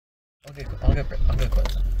I'll get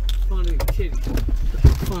close. Funny titty.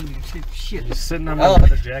 Funny titty. Shit. You sitting on my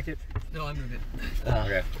leather jacket? No, I moved it.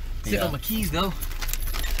 Okay. Sitting on my keys though.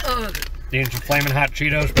 Eating some flaming hot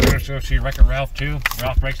Cheetos. We're gonna go see Wreck-It Ralph too.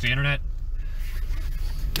 Ralph breaks the internet.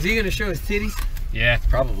 Is he gonna show his titties? Yeah,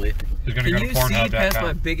 Probably. he's gonna Can go you to see past my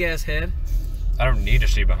Pornhub.com. big ass head? I don't need to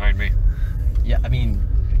see behind me. Yeah, I mean,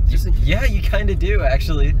 yeah, you kind of do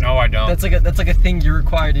actually. No, I don't. That's like a thing you're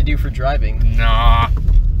required to do for driving. Nah.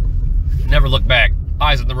 Never look back.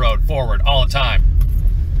 Eyes on the road, forward, all the time.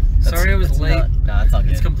 Sorry I was late. Nah, it's all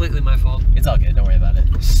good. It's completely my fault. It's all good. Don't worry about it.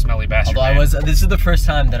 Smelly bastard. Although man. this is the first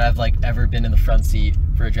time that I've like ever been in the front seat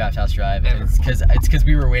for a Draft House drive. And Ever. it's because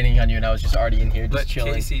we were waiting on you and I was just already in here just But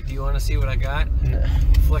chilling. Casey, do you want to see what I got? Nah.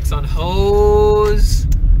 Flex on hose.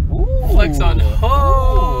 Ooh. Flex on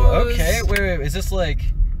hose. Ooh, okay. Wait. Is this like?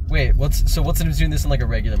 Wait. What's the difference doing this in like a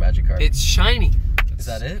regular Magic card? It's shiny. Is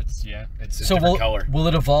that it? It's a So different color. will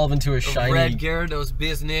it evolve into a shiny? Red Gyarados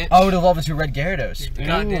business. Oh, it'll evolve into a red Gyarados. You're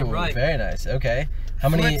goddamn Ooh, right. Very nice. Okay. How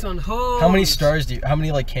Flex on hose. many stars do you? How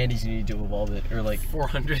many like candies do you need to evolve it, or like?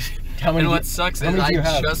 400. How many And do- what sucks how is many do you I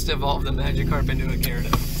have? just evolved the Magikarp into a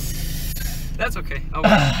Gyarados. That's okay. Oh,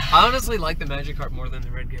 I honestly like the Magikarp more than the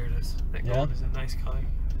red Gyarados. That Yeah? gold is a nice color.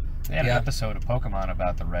 They had Yeah. an episode of Pokemon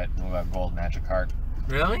about the gold Magikarp.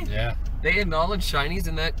 Really? Yeah. They acknowledge shinies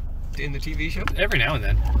in the TV show? Every now and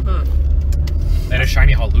then. Huh. They had a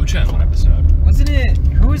shiny Hawlucha in one episode. Wasn't it?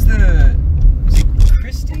 Who was the? Was it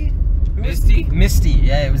Christy? Who was- Misty? Misty.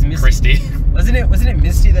 Yeah, it was Misty. Christy. Wasn't it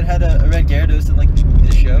Misty that had a red Gyarados in like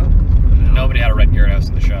the show? Nobody had a red Gyarados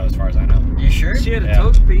in the show, as far as I know. You sure? She had a Yeah.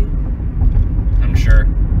 Togepi. I'm sure.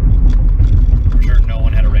 I'm sure no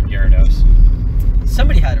one had a red Gyarados.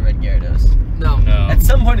 Somebody had a red Gyarados. No. No. At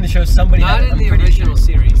some point in the show, somebody Not had it. in the I'm pretty original sure.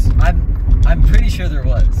 series. I'm pretty sure there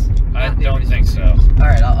was. I Not the don't think so. original All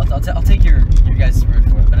right, I'll take your guys' word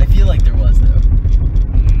for it, but I feel like there was though.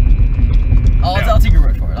 I'll take your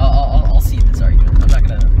word for it. I'll see this argument. I'm not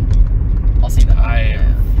gonna. I'll see that. I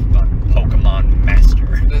am a Pokemon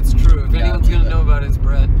master. That's true. If Yeah, anyone's I'll gonna do know about it, it's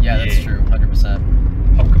Brett. Yeah, that's Yeah. true. 100%.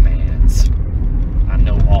 Pokemans. I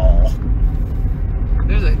know all.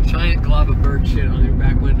 There's a giant glob of bird shit on your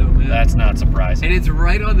back window, man. That's not surprising. And it's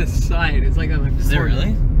right on the side. It's like on the Is there corner.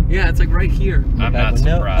 really? Yeah, it's like right here. I'm Back not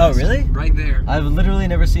window? surprised. Oh, really? Right there. I've literally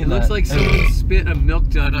never seen It that. looks like someone spit a milk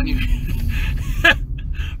dud on your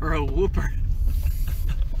or a whooper.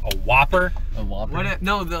 A Whopper? A Whopper. What?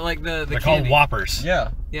 No, the They're candy. called Whoppers. Yeah.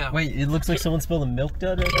 Yeah. Wait, it looks like someone spilled a milk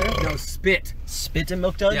dud right there. No, spit. Spit and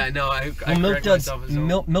milk dud. Yeah, no, I Well, milk correct duds. myself as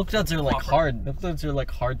well. Milk duds are like Whopper. hard. Milk duds are like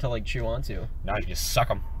hard to like chew onto. Now you just suck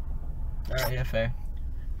them. All right, yeah, fair.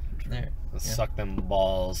 There. Suck them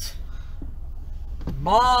balls.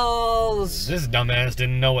 Balls. This dumbass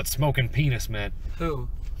didn't know what smoking penis meant. Who?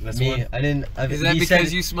 This Me, one. I didn't. Is that he because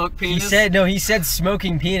said, you smoke He penis? said no. He said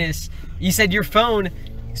smoking penis. He said your phone.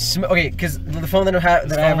 Okay, because the phone that I have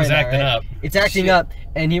His right phone was now, acting right? up. It's acting Shit. up,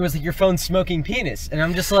 and he was like, "Your phone's smoking penis," and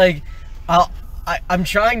I'm just like, I'm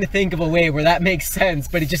trying to think of a way where that makes sense,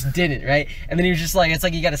 but it just didn't, right? And then he was just like, "It's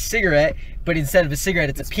like you got a cigarette, but instead of a cigarette,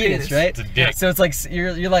 it's a penis, penis. right?" It's a dick. So it's like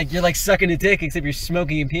you're like sucking a dick, except you're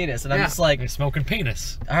smoking a penis, and I'm Yeah. just like, You're smoking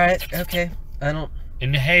penis. all right, okay, I don't.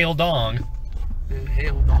 Inhale dong.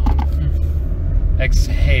 Inhale dog.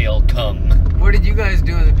 Exhale cum. What did you guys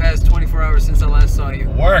do in the past 24 hours since I last saw you?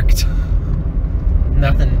 Worked.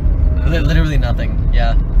 Nothing. Literally nothing.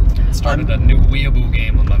 Yeah. Started a new Weeaboo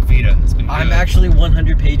game on my Vita. It's been good. I'm actually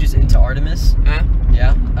 100 pages into Artemis. Huh?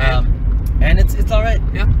 Yeah. And it's all right.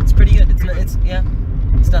 Yeah. It's pretty good. It's yeah.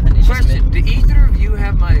 It's nothing. It's just Question: me. Do either of you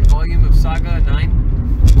have my volume of Saga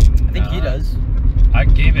 9? I think he does. I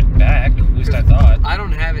gave it back. At least I thought. I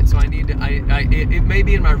don't have it, so I need to. It may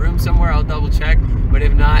be in my room somewhere. I'll double check. But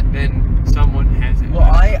if not, then someone has it. Well,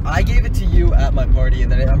 I gave it to you at my party, and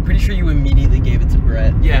then I'm pretty sure you immediately gave it to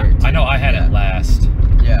Brett. Yeah. Or to- I know I had yeah. it last.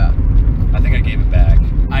 Yeah. I think I gave it back.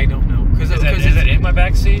 I don't know because Is it in my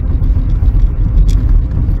back seat?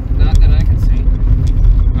 Not that I can see.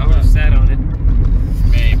 I would have sat on it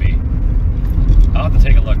Maybe. I'll have to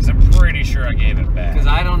take a look because I'm pretty sure I gave it back. because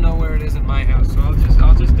I don't know where it is in my house. So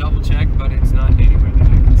I'll just double check, but it's not anywhere that I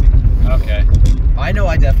can see. Okay. I know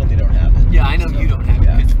I definitely don't have it. Yeah, I know So, you don't have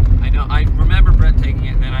yeah. it. 'Cause I remember Brett taking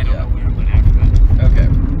it, and then I don't Yeah. know where it went after that. Okay.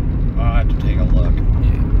 I'll have to take a look.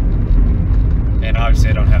 Yeah. And obviously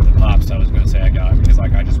I don't have the pops I was going to say I got because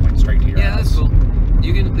like I just went straight to your Yeah, house. that's cool.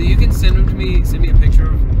 You can send them to me. Send me a picture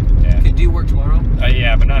of. Yeah. Do you work tomorrow?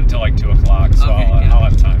 Yeah, but not until like 2 o'clock, so Okay, I'll, yeah. I'll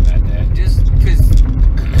have time that day. Just because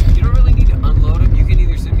you don't really need to unload them. You can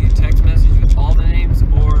either send me a text message with all the names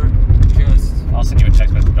or just. I'll send you a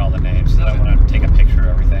text message with all the names so that I Okay. want to take a picture of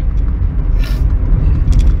everything.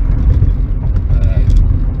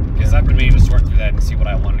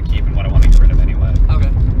 I wanted to keep and what I wanted to get rid of anyway. Okay.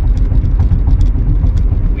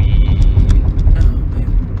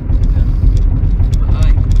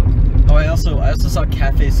 Oh, I also saw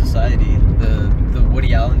Cafe Society, the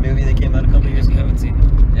Woody Allen movie that came out a couple years I ago. haven't seen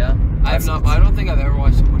it. Yeah. I don't think I've ever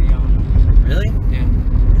watched a Woody Allen movie. Really? Yeah.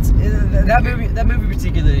 That movie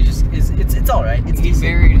particularly just it's all right. It's He decent.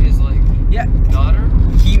 married his Yeah. daughter.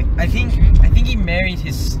 I think he married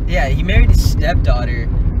his stepdaughter,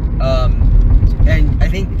 and I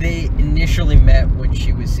think they initially met when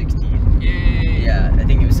she was 16. Yay. Yeah, I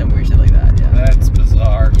think it was some weird shit like that. Yeah. That's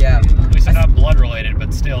bizarre. Yeah. At least they're not blood related,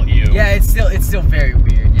 but still you. Yeah, it's still very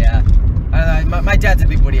weird. Yeah. My dad's a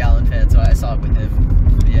big Woody Allen fan, so I saw it with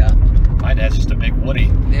him. But yeah. My dad's just a big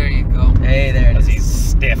Woody. There you go. Hey, there it Because is. he's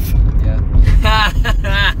stiff. Yeah.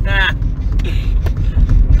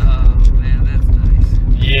 Oh man, that's nice.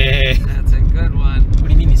 Yeah. That's a good one. What do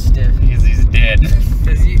you mean he's stiff? He's dead.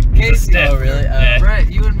 Cause you, He's a Casey, stiff. Oh, really? Yeah.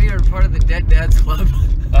 Brett, you and me are part of the Dead Dads Club.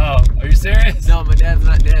 Oh, are you serious? No, my dad's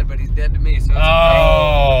not dead, but he's dead to me, so it's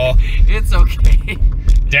Oh, okay. It's okay.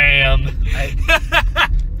 damn.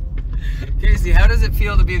 Casey, how does it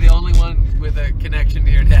feel to be the only one with a connection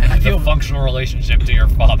to your dad? I feel- A functional relationship to your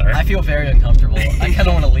father. I feel very uncomfortable. I kind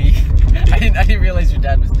of want to leave. I didn't realize your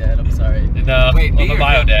dad was dead. I'm sorry. No, Wait, I'm me a or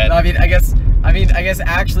bio him? dad. No, I guess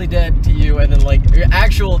actually dead to you, and then like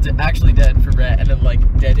actually dead for Brett, and then like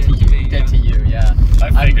dead to Dead to you, me, dead yeah. to you. Yeah.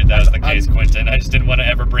 I figured that was the case, I'm- Quentin. I just didn't want to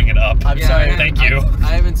ever bring it up. I'm sorry. Thank you.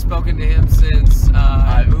 I haven't spoken to him since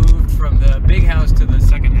I moved from the big house to the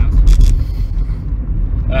second house.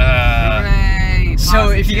 Hooray, So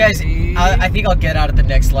if you guys, positivity. I think I'll get out at the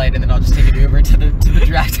next light, and then I'll just take an Uber to the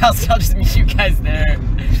draft house, and I'll just meet you guys there.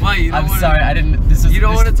 Why, you don't I'm wanna, sorry, I didn't. You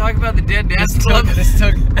don't want to talk about the Dead Dads Club? This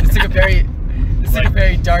took a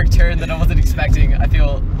very dark turn that I wasn't expecting. I'm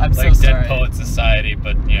Like so Dead sorry. Poet Society,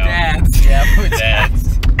 but you know. Dads. Yeah, poets.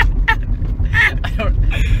 Dads. I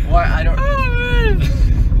don't. Oh man.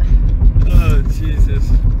 Oh Jesus.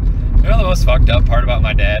 You know the most fucked up part about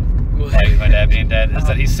my dad? What? Like my dad being dead, is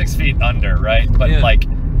that he's 6 feet under, right? But Yeah. like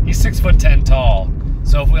he's 6'10" tall.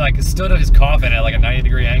 So if we like stood at his coffin at like a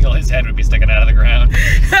 90-degree angle, his head would be sticking out of the ground.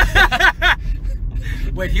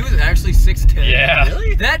 Wait, he was actually 6'10"? Yeah.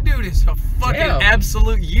 Really? That dude is a fucking Damn.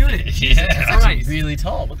 absolute unit. Jesus Yeah. Christ. Really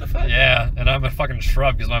tall. What the fuck? Yeah, and I'm a fucking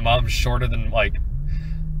shrub because my mom's shorter than like,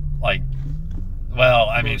 well,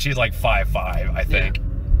 I mean she's like 5'5", I think,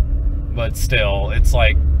 but still, it's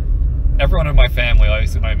like everyone in my family,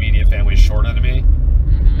 obviously my immediate family, is shorter than me.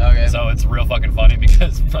 Okay. So it's real fucking funny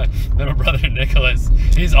because my middle brother Nicholas,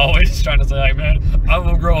 he's always trying to say like, man, I'm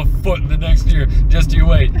gonna grow a foot in the next year. Just you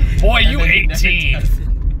wait. Boy, you then he never 18.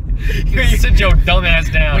 does. Sit your dumb ass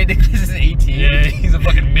down. Wait, Nicholas is 18. Yeah, he's a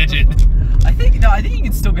fucking midget. I think you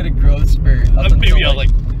can still get a growth spurt up Maybe until I'll like.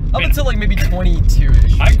 up until like maybe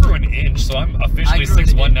 22ish. I grew an inch, so I'm officially grew an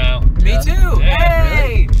 6'1" inch. now. Me Yeah. too. Yeah,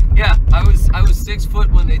 Hey. Yeah, I was 6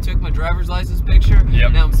 foot when they took my driver's license picture.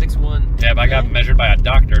 Yep. Now I'm 6'1". Yeah, but I got measured by a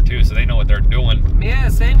doctor too, so they know what they're doing. Yeah,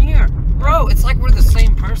 same here. Bro, it's like we're the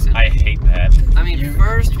same person. I hate that. I mean, You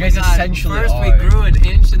first guys essentially we are. grew an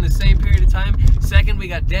inch in the same period of time. Second, we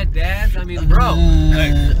got dead dads. I mean, bro.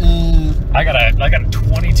 I got a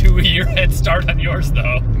 22-year head start on yours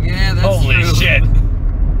though. Yeah, that's Holy true. shit.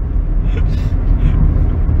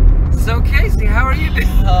 So Casey, how are you doing?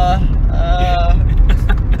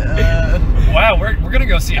 Wow, we're gonna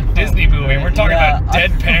go see a Disney movie. We're talking Yeah, about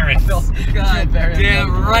dead I parents. feel God very damn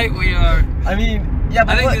uncomfortable. right we are. I mean, yeah,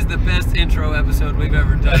 but I think what, this is the best intro episode we've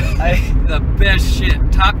ever done. I- The best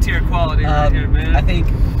shit. Top tier quality right here, man. I think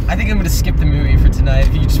I'm gonna skip the movie for tonight.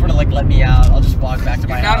 If you just want to like let me out, I'll just walk back to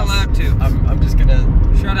my You're not house. allowed to. I'm just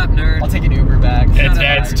gonna. Shut up, nerd. I'll take an Uber back. Dead Shut up,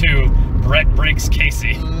 Dads 2, Brett breaks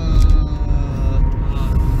Casey.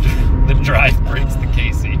 The drive breaks the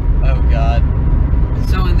Casey. Oh God.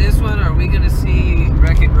 So in this one, are we gonna see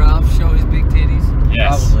Wreck-It Ralph show his big titties?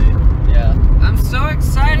 Yes. Probably. Yeah. I'm so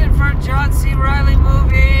excited for a John C. Reilly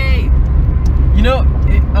movie. You know,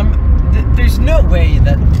 there's no way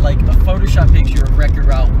that like a Photoshop picture of Wreck-It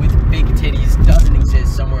Ralph with big titties doesn't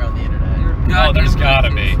exist somewhere on the internet. You're Oh, goddamn there's right, gotta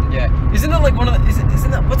Casey. be. Yeah. Isn't that like one of the?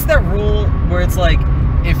 Isn't that what's that rule where it's like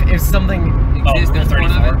if something? Exists Rule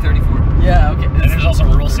as one of 34. it, 34. Yeah. Okay. And there's also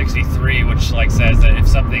Rule 63, which like says that if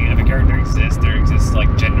a character exists, there exists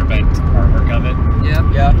like gender bent artwork of it.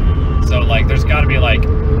 Yep. Yeah. So like, there's got to be like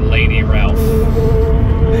Lady Ralph.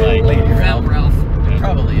 Like, Lady Ralph. Ralph. yeah.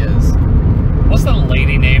 Probably is. What's the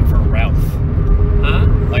lady name for Ralph? Huh?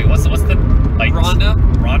 Like, what's the like? Rhonda?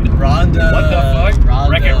 Rhonda. Rhonda. What the fuck? Rhonda.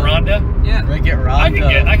 Wreck-It Rhonda. Yeah. Wreck-It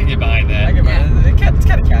Rhonda. I can get behind that. I can it's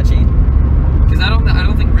kind of catchy. Because I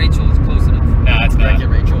don't think Rachel is close enough. Nah, it's not. Wreck-It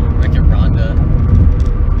Rachel. Wreck-It Rhonda.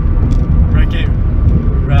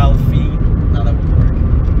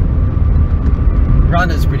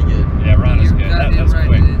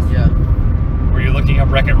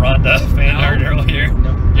 the fan No. art earlier?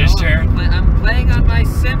 No. You No, sure? I'm playing on my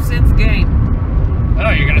Simpsons game. Oh,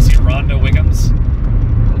 you're gonna see Rhonda Wiggums?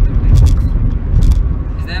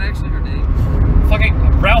 Is that actually her name? Fucking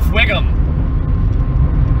Ralph Wiggum.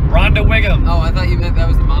 Rhonda Wiggum. Oh, I thought you meant that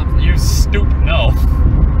was the mom's name. You stupid. No.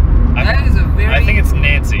 That is a very. I think it's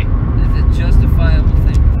Nancy. It's a justifiable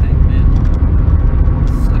thing to think, man.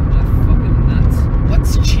 Suck my fucking nuts.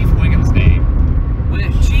 What's Chief Wiggum's name?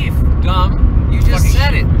 Wait, Chief, dumb. You just Fucking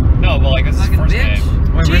said it. No, but like, it's his Fucking first bitch.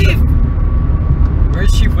 name. Wait, Chief.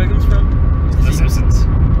 Where's Chief Wiggums from? The Simpsons.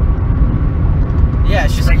 Yeah,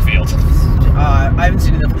 it's just Springfield. I haven't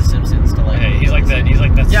seen enough of The Simpsons to like. Hey, he's like that. He's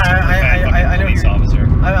like that. Yeah, super fat I fucking know police you're- officer.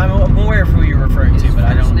 I'm aware of who you're referring to, His but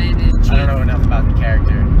I first don't. name is Chief. I don't know enough about the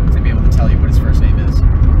character to be able to tell you what his first name is.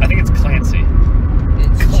 I think it's Clancy.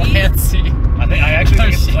 It's Chief. Clancy. I actually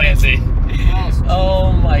think it's shit. Clancy. False.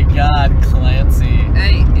 Oh my God, Clancy.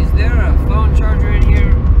 Hey, is there a phone charger in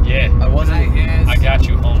here? Yeah. I wasn't. Yes. I got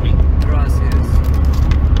you, homie. Gracias.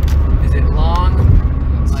 Is it long?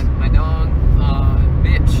 Like my dog?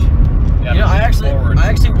 Bitch. Yeah, You know, I forward.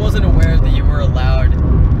 actually wasn't aware that you were allowed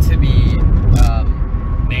to be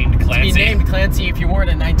named Clancy. named Clancy if you weren't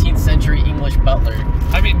a 19th century English butler.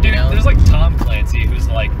 I mean, dude, You know? there's like Tom Clancy, who's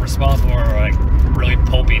like responsible for like really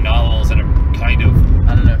pulpy novels and a kind of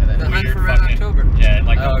I don't know who that The is. Hunt weird for Red fucking October. yeah, and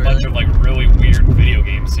like Oh, a bunch really? of like really weird video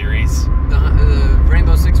game series. The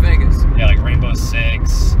Rainbow Six Vegas. Yeah, like Rainbow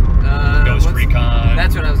Six, Ghost What's- Recon.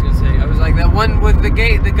 That's what I was gonna say. I was like that one with the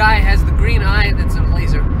guy has the green eye that's a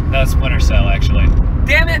laser. That's Splinter Cell, actually.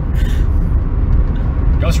 Damn it!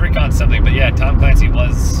 Ghost Recon's something, but yeah, Tom Clancy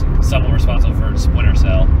was someone responsible for Splinter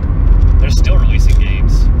Cell. They're still releasing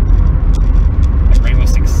games. Like Rainbow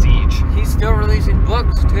Six Siege. He's still releasing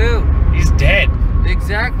books too. He's dead.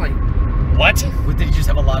 Exactly. What? Did he just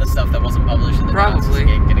have a lot of stuff that wasn't published and then now it's Probably.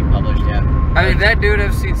 just getting published? Yeah. I mean, that dude,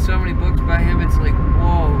 I've seen so many books by him, it's like,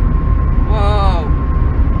 whoa. Whoa.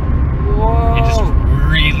 Whoa. He just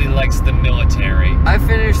really likes the military. I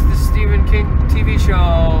finished the Stephen King TV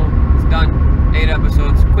show. It's done. 8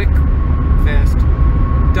 episodes. Quick. Fast.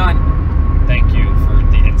 Done. Thank you for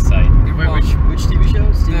the insight. You're Wait, welcome. which TV show?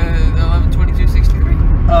 The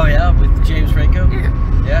 11/22/63. Oh yeah, with James Franco. Yeah.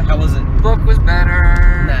 Yeah. How was it? Book was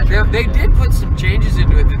better. Naturally, They yeah. did put some changes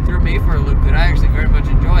into it that threw me for a loop that I actually very much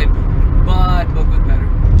enjoyed. But book was better.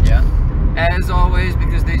 Yeah. As always,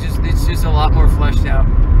 because it's just a lot more fleshed out.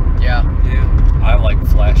 Yeah. Yeah. I like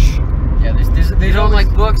flesh. Yeah. There's You don't always-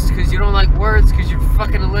 like books because you don't like words because you're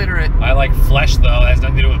fucking illiterate. I like flesh though. It has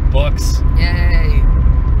nothing to do with books. Yay.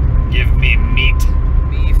 Give me meat.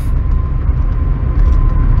 Beef.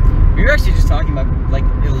 We were actually just talking about like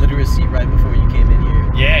illiteracy right before you came in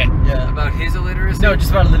here. Yeah. Yeah. About his illiteracy? No,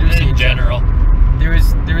 just about illiteracy In general. There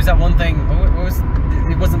was that one thing. What was?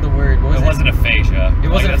 It wasn't the word. What was It wasn't aphasia. It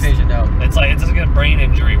wasn't Like, aphasia. No. It's like it's like a brain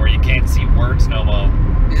injury where you can't see words no more.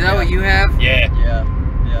 Is that what you have? Yeah. Yeah.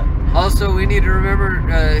 Yeah. Also, we need to remember,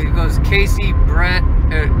 it goes Casey, Brett,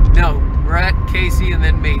 Brett, Casey, and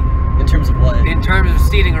then me. In terms of what? In terms of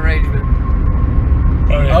seating arrangement.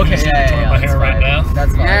 Oh, yeah. Okay. Can you see Yeah. the tone of my That's hair right fine. now?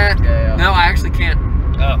 That's fine. Yeah. Yeah. No, I actually can't.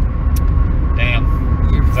 Oh. Damn.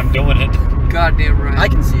 You're 'Cause I'm doing it. goddamn right. I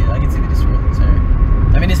can see it. I can see the disroom in his hair.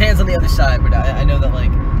 I mean, his hand's on the other side, but I know that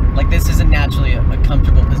like this isn't naturally a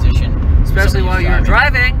comfortable position. for Especially somebody while who's you're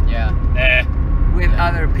driving Yeah. with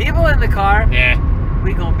other people in the car. Yeah.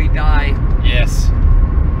 We gonna be die. Yes.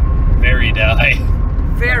 Very die.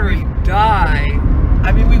 Very die.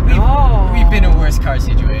 I mean, we've No. been in worse car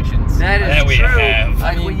situations. That is That we true. have.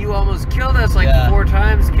 Like I mean- when you almost killed us like Yeah. 4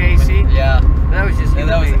 times, Casey. Yeah. That was just you And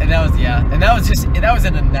that was and me. that was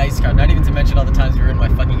in a nice car. Not even to mention all the times we were in my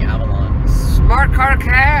fucking Avalon. Smart Car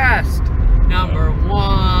Cast number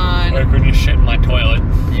 1. Like when you shit in my toilet.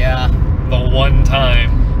 Yeah. The one time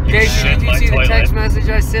you Casey, shit did in you my see toilet. the text message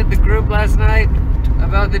I sent the group last night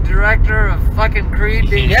about the director of fucking Creed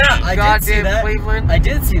being Yeah, I goddamn did see that. Cleveland? I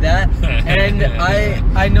did see that, and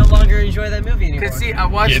I no longer enjoy that movie anymore. Cause see, I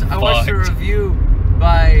watched Get a fucked. review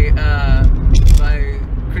by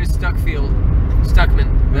Chris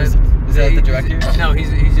Stuckman. Is that the director? No, he's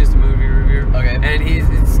just a movie reviewer. Okay. And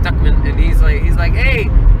it's Stuckman, and he's like, hey,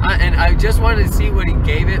 and I just wanted to see what he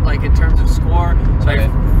gave it, like in terms of score. So Okay.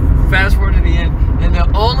 I fast forward to the end, and the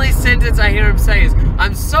only sentence I hear him say is,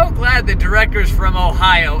 "I'm so glad the director's from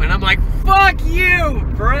Ohio," and I'm like, "Fuck you,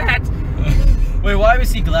 Brett," Wait, why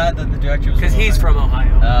was he glad that the director was? because he's from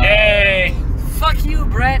Ohio. Yay! Fuck you,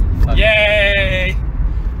 Brett. Fuck. Yay!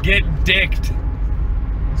 Get dicked.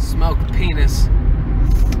 Smoke penis.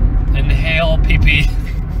 Inhale pee-pee.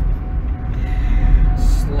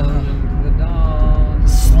 Slow the dog.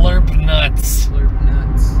 Slurp nuts. Slurp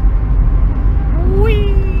nuts.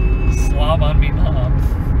 Whee!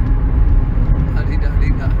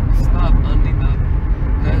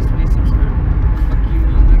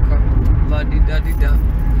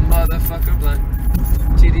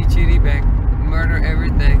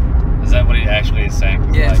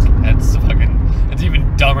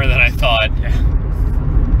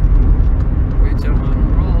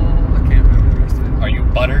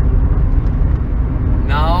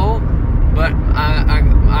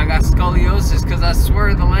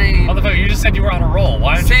 said you were on a roll.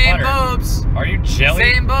 Why aren't you Same butter? boobs. Are you jelly?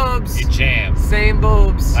 Same boobs. You jam. Same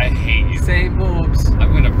boobs. I hate you. Same boobs.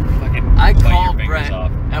 I'm gonna fucking I bite your called fingers Brett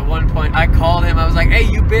off. at one point. I called him. I was like, "Hey,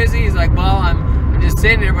 you busy?" He's like, "Well, I'm just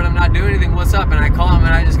sitting here, but I'm not doing anything. What's up?" And I call him,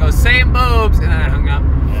 and I just go, "Same boobs," and then I hung up.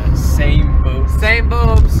 Yeah. Same boobs. Same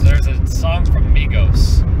boobs. There's a song from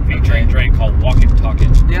Migos featuring Okay. Drake called Walkin'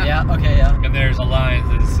 Talkin'. Yeah. Yeah. Okay. Yeah. And there's a line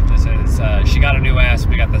that says, she got a new ass,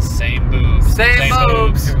 we got the same boobs. Same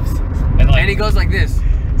boobs. And like, And he goes like this.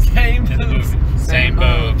 Same in the boobs. movie, same Same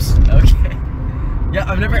boobs. Okay. Yeah,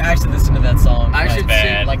 I've never actually listened to that song. I like, should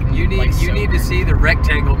bad. see. like, You need like you need sober. to see the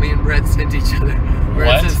rectangle me and Brett sent each other, where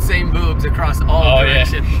What? it says "same boobs" across all Oh, yeah.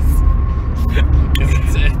 directions.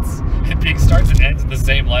 'Cause it starts and ends with the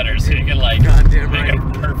same letters, so you can like Goddamn make right.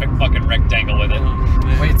 a perfect fucking rectangle with it. Oh,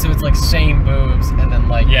 man. Wait, so it's like same boobs, and then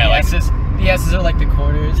like Yeah, the like- S's are like the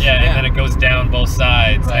corners. Yeah, Yeah. and then it goes down both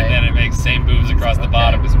sides, Right. and then it makes same boobs across the Okay.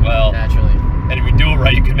 bottom as well. Naturally. And if you do it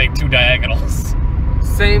right, you can make two diagonals.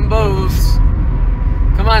 Same boobs.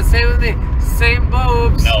 Come on, say it with me. Same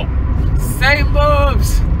boobs. No, Same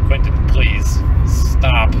boobs. Quentin, please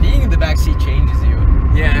stop. Being in the backseat changes you.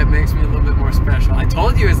 Yeah, it makes me a little bit more special. I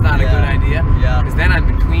told you it's not a Yeah. good idea. Yeah. Because then I'm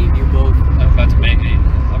between you both. I'm about to make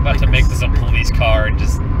Like make this. this a police car and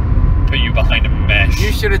just put you behind a mesh.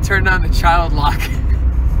 You should have turned on the child lock.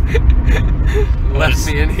 Left Just-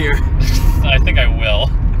 me in here I think I will.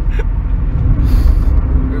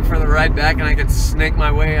 for the ride back, and I could snake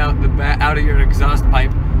my way out out of your exhaust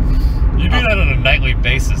pipe. You do that on a nightly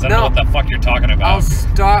basis. I don't No. know what the fuck you're talking about.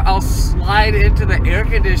 I'll slide into the air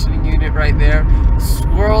conditioning unit right there,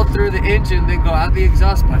 swirl through the engine, then go out the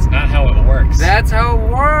exhaust pipe. That's not how it works. That's how it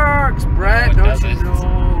works, Brett. No, it Don't you doesn't.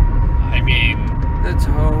 know? I mean, That's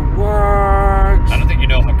how it works. I don't think you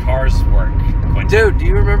know how cars work, Quentin. Dude, do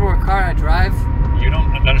you remember what car I drive? You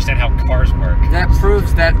don't understand how cars work. That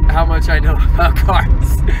proves that how much I know about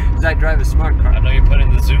cars. 'Cause I drive a smart I car. know you put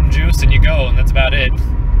in the Zoom juice and you go, and that's about it.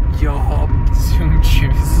 Yo, Zoom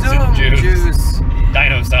juice. Zoom juice. juice,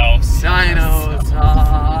 Dino sauce. dino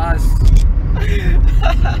sauce.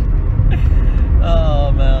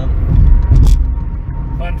 Oh man.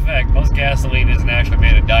 Fun fact, most gasoline isn't actually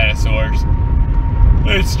made of dinosaurs.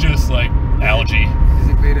 It's just like algae. Is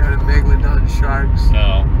it made out of megalodon sharks?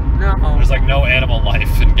 No. No. There's like no animal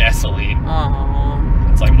life in gasoline. Oh.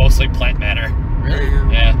 It's like mostly plant matter. Really?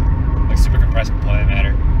 Yeah. Like super compressed plant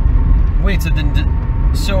matter. Wait, so then,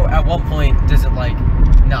 so at what point does it like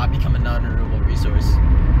not become a non-renewable resource?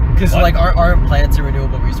 Because What? like aren't plants a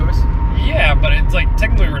renewable resource? Yeah, but it's like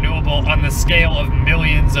technically renewable on the scale of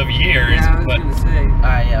millions of years. Yeah, I was but gonna say.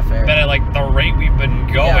 Alright, yeah, fair. but at like the rate we've been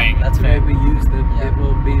going, Yeah, that's If fair. we use them, Yeah. it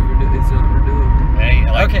will be. It's not renewable. any,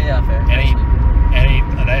 like, Okay, yeah, fair. any,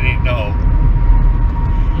 actually. no.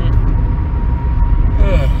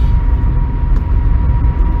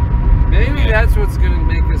 Maybe that's what's gonna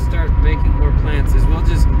make us start making more plants. Is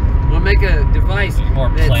we'll make a device More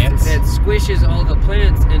that plants? squishes all the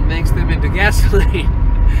plants and makes them into gasoline,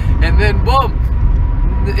 and then boom,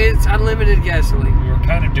 it's unlimited gasoline. We were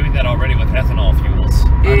kind of doing that already with ethanol fuels.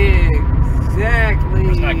 Exactly.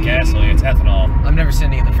 It's not gasoline, it's ethanol. I'm never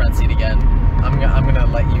sitting in the front seat again. I'm gonna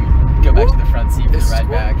let you go back to the front seat for the This is ride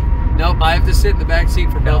cool. back. Nope, I have to sit in the back seat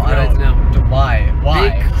for both I rides now. Why?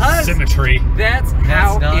 Why? Because Symmetry. that's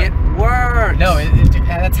how not- it works. No,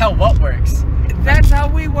 that's how what works. that's how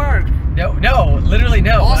we work. No, literally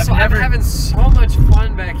no. Also, I've never. I'm having so much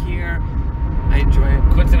fun back here. I enjoy it.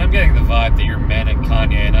 Quentin, I'm getting the vibe that you're manic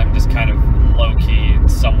Kanye, and I'm just kind of low-key and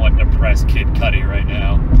somewhat depressed Kid Cudi right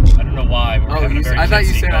now. I don't know why, but we're Oh, having a very I thought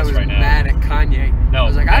you kid said I sequence was right now. mad at Kanye. No, I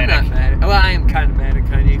was like, I'm manic. not mad. Well, I am kind of mad at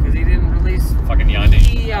Kanye because he didn't release Fucking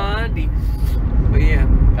Yandi. Yandi. But yeah,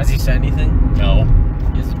 Has he said anything? No.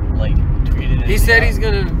 He's like tweeted it. he said he's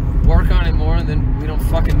gonna work on it more, and then we don't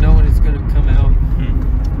fucking know when it's gonna come out.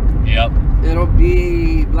 Yep. It'll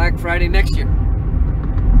be Black Friday next year.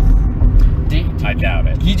 I doubt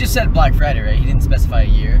it. He just said Black Friday, right? He didn't specify a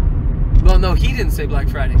year. Well, no, he didn't say Black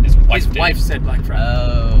Friday. His wife did. wife said Black Friday.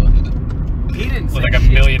 Oh. He didn't say With like a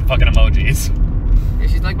shit. million fucking emojis. Yeah,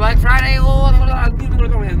 she's like Black Friday.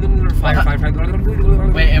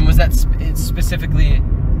 Wait, and was that it's specifically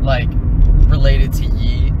like related to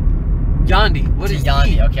Yee? Yandi. What To is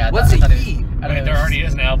Yandi? Yee? Okay, What's I a thought it was- Yee? I don't Wait, know, there it's- already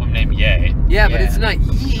is an album named Yay. Yeah, but Yeah. it's not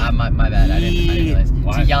Yee. my bad. I didn't realize.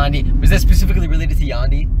 Why? To Yandi. Was that specifically related to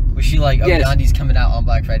Yandi? Was she like, oh, Yes. Yandi's coming out on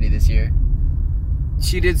Black Friday this year?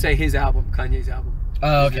 She did say his album, Kanye's album.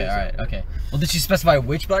 Oh, His okay, next all right, album. okay. Well, did she specify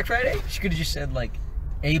which Black Friday? She could have just said like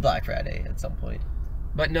a Black Friday at some point.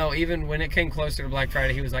 But no, even when it came closer to Black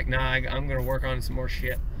Friday, he was like, nah, I'm going to work on some more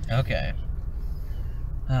shit. Okay.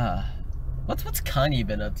 What's Kanye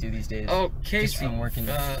been up to these days? Oh, Just Casey. been working.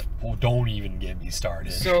 Oh, don't even get me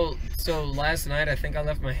started. So last night I think I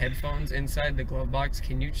left my headphones inside the glove box.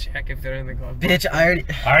 Can you check if they're in the glove box? Bitch, I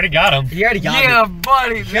already got him. He already got Yeah, me.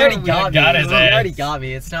 buddy. He already dude. got me. got his He already ass. got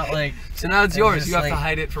me. It's not like So now it's It's yours. just You have to like-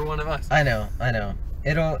 hide it for one of us. I know.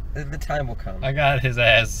 The time will come. I got his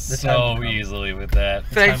ass The time will so come. easy with that.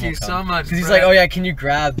 Thank time you will come. so much. Because he's Brett. like, oh yeah, can you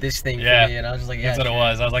grab this thing Yeah. for me? And I was just like, yeah. That's what it sure.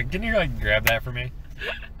 was. I was like, can you like grab that for me?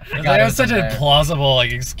 forgot That it was was such in a there. plausible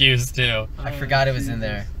like excuse too. I forgot it was in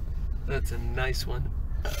there. That's a nice one.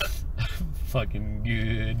 Fucking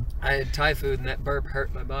good. I had Thai food and that burp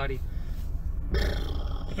hurt my body.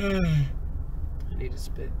 I need to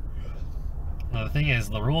spit. Well, the thing is,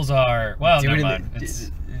 the rules are well. Do it Never in mind. the-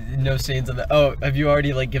 It's, no stains on the. Oh, have you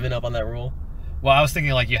already like given up on that rule? well, I was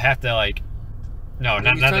thinking like you have to like. No,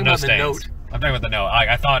 not He's the talking no about the stains. note. I'm talking about the note.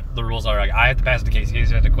 I thought the rules are like I have to pass it to Casey,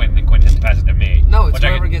 Casey has to Quentin, and Quentin has to pass it to me. No, it's Which I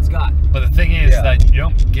whoever could- gets got. But the thing is Yeah. that you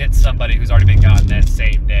don't get somebody who's already been gotten that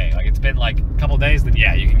same day. Like it's been like a couple days, then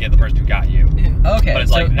yeah, you can get the person who got you. Yeah. Okay. But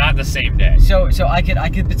it's so, like not the same day. So I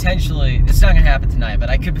could potentially. It's not gonna happen tonight, but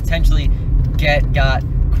I could potentially got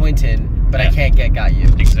Quentin, but I Yeah. can't got you.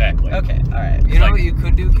 Exactly. Okay. All right. You know like- what you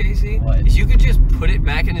could do, Casey? What? Is you could just put it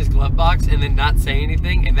back in his glove box and then not say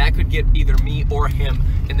anything, and that could get either me or him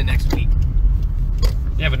in the next week.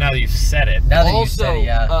 Yeah, but now that you've said it, Now that you Also, said it,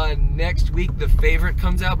 yeah. next week The Favorite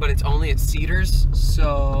comes out, but it's only at Cedars,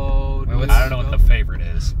 so Wait, what's- I don't know what the favorite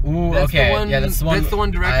is. Ooh. That's okay. the one, yeah, that's the one. That's the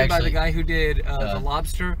one directed I by the actually- guy who did The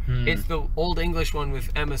Lobster. Hmm. It's the old English one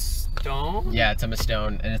with Emma Stone. Yeah, it's Emma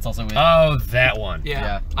Stone, and it's also with. Oh, that one.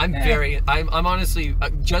 Yeah. Yeah. I'm honestly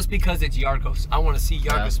just because it's Yargos. I want to see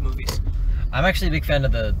Yargos movies. I'm actually a big fan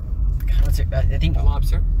of the. God, what's it? I think. The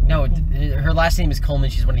Lobster. No, her last name is Coleman.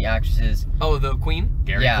 She's one of the actresses. Oh, the Queen.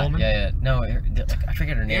 Gary yeah, Coleman? yeah. No, I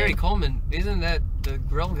forget her name. Gary Coleman. Isn't that the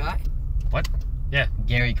grill guy? What? Yeah.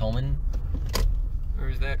 Gary Coleman. Or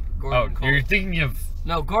is that Oh, Gordon Cole? you're thinking of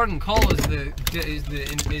No, Gordon Cole is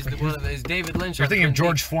David Lynch. you're on thinking of Twin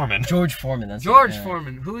George Peaks. Foreman. George Foreman. That's George it, yeah.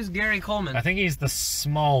 Foreman. Who's Gary Coleman? I think he's the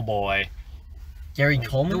small boy. Gary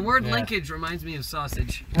Coleman. The word Yeah. linkage reminds me of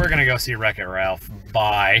sausage. We're gonna go see Wreck-It Ralph.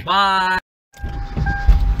 Bye. Bye.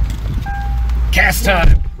 Cast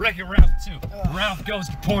time. Wreck-It Ralph 2. Ralph goes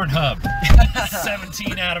to Pornhub.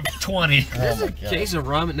 17 out of 20. Oh my god. Case of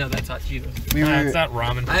ramen. No, that's hot Cheetos. We Nah, were. it's not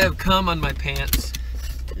ramen. I have cum on my pants.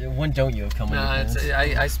 When don't you have come No, on?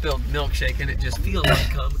 I spilled milkshake and it just feels like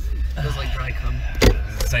cum. It feels like dry cum.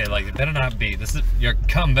 Say like it better not be. This is your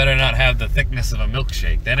cum better not have the thickness of a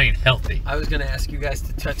milkshake. That ain't healthy. I was gonna ask you guys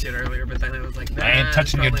to touch it earlier, but then I was like, nah, I ain't it's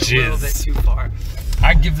touching your probably a little bit jizz. too far.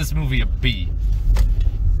 I give this movie a B.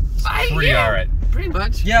 Pretty yeah, alright. Pretty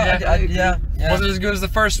much. Yeah, I agree. yeah. Wasn't as good as the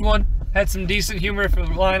first one. Had some decent humor for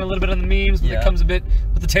relying a little bit on the memes, but Yeah. it comes a bit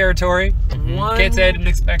with the territory. One, Can't say I didn't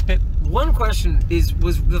expect it. one question is,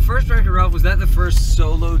 was the first Wreck-It Ralph, was that the first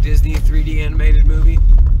solo Disney 3D animated movie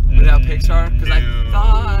without Pixar? Because I No.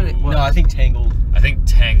 thought it was. No, I think Tangled. I think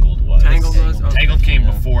Tangled was. Tangled was? Okay. Tangled came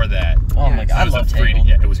Yeah. before that. Oh Yeah, my it god, I It was love a 3D. Tangled.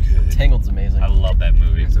 Yeah, it was good. Tangled's amazing. I love that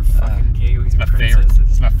movie. These are fucking gay It's my favorite. princesses.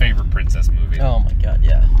 It's my favorite princess movie. Oh my god,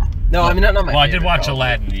 yeah. No, I mean not my Well, favorite. I did watch probably.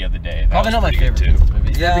 Aladdin the other day. That Probably was not my pretty favorite good, princess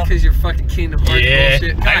movie. Yeah, because you're fucking Kingdom Hearts Yeah,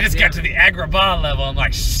 bullshit. I God just damn got to it. the Agrabah level. I'm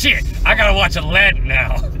like, shit, I gotta watch Aladdin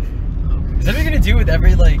now. Is that what you're gonna do with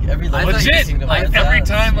every thought you Legit, Kingdom like Hearts? every Yeah, time that's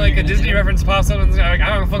like a what you're Disney gonna do. reference pops up, and like, I'm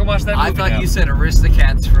gonna fucking watch that movie. I thought now. you said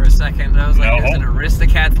Aristocats for a second, and I was like, No. there's an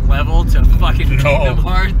Aristocats level to fucking No. Kingdom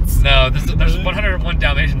Hearts. No, there's 101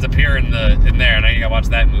 Dalmatians appear in there, and I gotta watch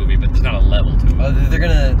that movie, but there's not a level to it. Oh,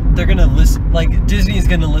 they're gonna listen. Like Disney's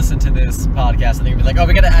gonna listen to this podcast and they're gonna be like, oh,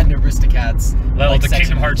 we gotta add an Aristocats Level like, to section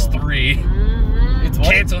Kingdom Hearts as well. 3. It's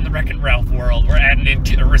what? Cancel the Wreck-It Ralph world. We're adding in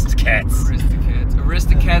Aristocats.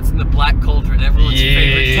 Aristocats and the Black Cauldron, everyone's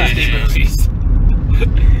Yeah. favorite Disney movies.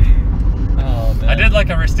 Oh man. I did like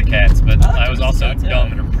Aristocats, but I like I was also Aristocats, yeah.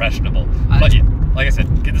 dumb and impressionable. I- But yeah, like I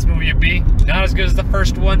said, give this movie a B. Not as good as the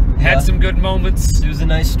first one. Yeah. Had some good moments. It was a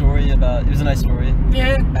nice story about. It was a nice story.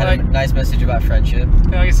 Yeah, Had like, a nice message about friendship.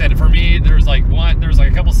 like I said, for me, there was like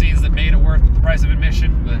a couple scenes that made it worth the price of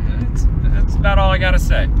admission, but that's about all I gotta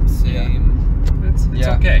say. Same. It's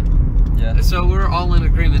Yeah. okay. Yeah. So we're all in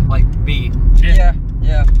agreement, like B. Yeah.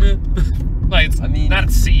 Yeah. Like it's I mean- not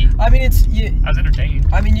a C. I mean, it's you. I was entertained.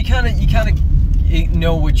 I mean, you kind of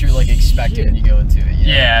know what you're like expecting when you go into it. You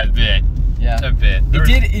know? Yeah, a bit. Yeah. A bit.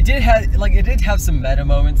 It did have some meta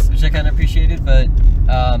moments, which I kind of appreciated, but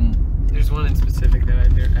There's one in specific that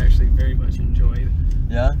I actually very much enjoyed.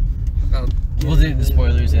 yeah. Oh, We'll do the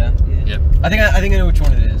spoilers, yeah. Yep. I think I know which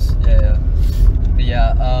one it is. Yeah. But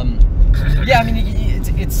yeah. Yeah. I mean,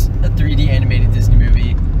 it's a 3D animated Disney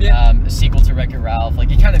movie. Yeah. A sequel to Wreck-It Ralph. Like,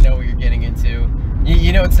 you kind of know what you're getting into.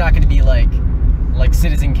 You know it's not going to be like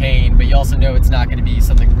Citizen Kane, but you also know it's not going to be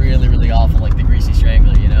something really, really awful like The Greasy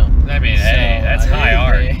Strangler, you know? I mean, hey, that's high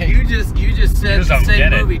art. You just said just the don't same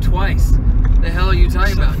get it. movie twice. The hell are you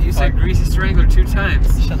talking about? You said fuck. Greasy Strangler 2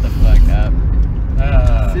 times. Shut the fuck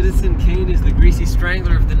up. Citizen Kane is the Greasy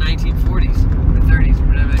Strangler of the 1940s, the 30s,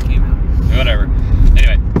 whenever that came out. Whatever.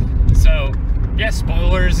 Anyway, so, yeah,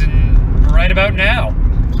 spoilers and right about now.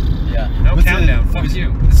 Yeah. No Was countdown, fuck was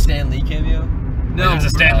you. The Stan Lee cameo? No, There was a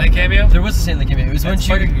Stanley cameo? There was a Stan Lee cameo. It was That's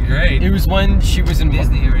when she. fucking great. It was when she was in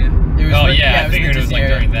Disney area. It was Oh, when- yeah, I in the figured it was, Disney like,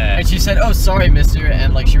 area. during that. And she said, "Oh, sorry, mister,"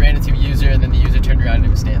 and like she ran into a user, and then the user turned around and it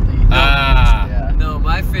was Stan Lee. Ah. Yeah. No,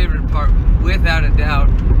 my favorite part, without a doubt,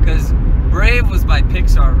 because Brave was by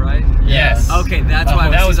Pixar, right? Yes. Okay, that's Oh, why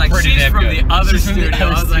that she's was like, pretty she's damn from good. the other She's from the studio.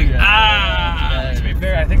 other I was like, studio. ah. To be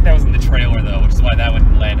fair, I think that was in the trailer though, which is why that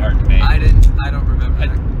one landed hard to me. I don't remember that.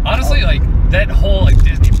 Honestly, like that whole like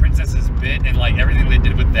Disney princesses bit and like everything they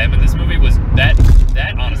did with them in this movie was that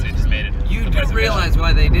honestly just made it. You the do best of it. realize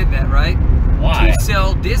why they did that, right? Why? To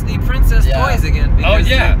sell Disney princess Yeah. toys again. Oh,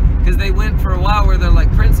 yeah. Because they went for a while where they're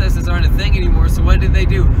like, princesses aren't a thing anymore. So what did they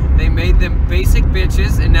do? They made them basic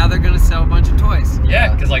bitches, and now they're gonna sell a bunch of toys.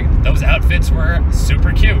 Yeah, because like those outfits were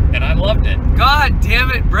super cute and I loved it. God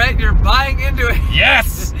damn it, Brett, you're buying into it.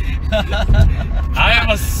 Yes, I am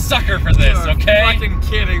a sucker for this. You're Okay, fucking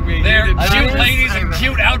kidding me. they're You did cute not ladies say in that.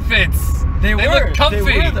 cute outfits. They were. look comfy. They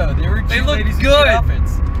were though. They were. They cute look ladies in good. cute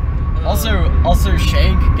outfits. Also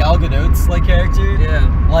Shank, Gal Gadot's like character.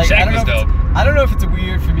 Yeah. Like Shank I don't was know. dope. I don't know if it's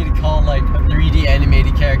weird for me to call like a 3D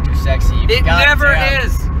animated character sexy. It God never damn,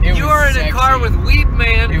 is. it You was are in a car sexy. with Weed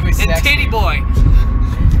Man It and was sexy. Titty Boy.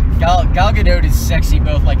 Gal Gadot is sexy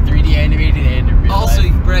both like 3D animated and in real Also,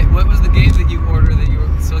 life. Brett, what was the game that you ordered that you were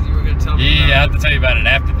going to tell me Yeah, I about? have to tell you about it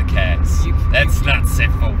after the cats. That's not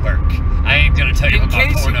safe for work. I ain't gonna tell you In about my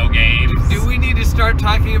case you- porno games. Do we need to start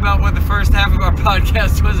talking about what the first half of our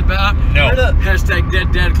podcast was about? No. Hashtag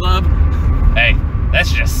Dead Dad Club. Hey,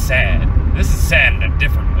 that's just sad. This is sad in a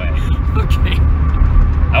different way. Okay.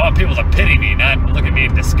 I want people to pity me, not look at me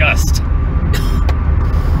in disgust.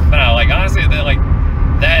 But no, like honestly, they're like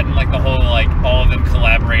that and like the whole like all of them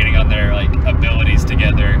collaborating on their like abilities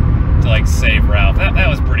together to like save Ralph. That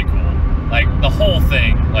was pretty cool. Like the whole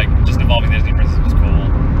thing, like just involving Disney princess was cool.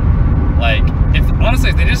 Like if honestly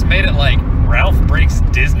if they just made it like Ralph breaks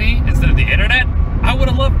Disney instead of the internet, I would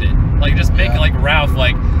have loved it. Like just make it like Ralph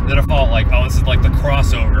like the default like, oh, this is like the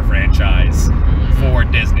crossover franchise for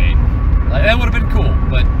Disney. Like that would have been cool,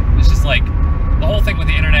 but it's just like the whole thing with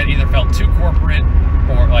the internet either felt too corporate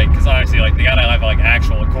or like because obviously like they gotta have like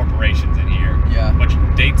actual corporations in here. Yeah. Which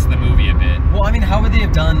dates the movie a bit. Well, I mean, how would they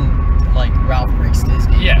have done like Ralph breaks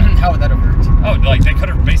Disney? Yeah. How would that have worked? Oh, like they could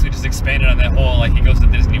have basically just expanded on that whole like he goes to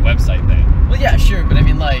the Disney website thing. Well, yeah, sure, but I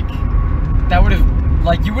mean, like that would have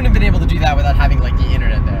like you wouldn't have been able to do that without having like the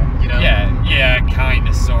internet there, you know? Yeah,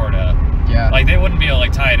 kinda, sorta. Yeah. Like they wouldn't be able to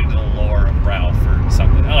like tie it into the lore of Ralph or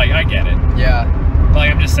something. Like I get it. Yeah. But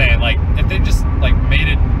like I'm just saying, like if they just like made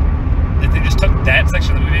it, if they just took that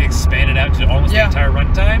section of the movie and expanded out to almost the entire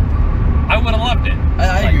runtime, I would have loved it.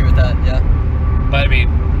 I Like, agree with that. Yeah. But I mean,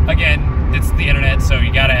 again, it's the internet, so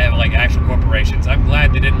you gotta have like actual corporations. I'm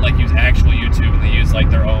glad they didn't like use actual YouTube and they used like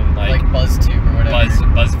their own like BuzzTube or whatever.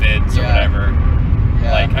 BuzzVids or whatever.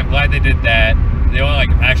 Yeah. Like I'm glad they did that. The only like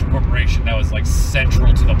actual corporation that was like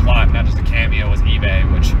central to the plot, not just a cameo, was eBay,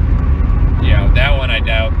 which you know that one I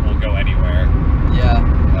doubt will go anywhere. Yeah.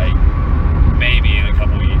 Like maybe in a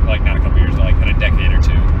couple of years, like not a couple of years, but like in a decade or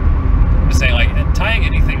two. I'm just saying, like tying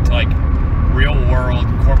anything to like real world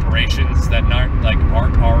corporations that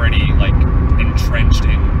aren't already like entrenched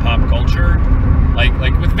in pop culture, like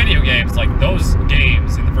with video games, like those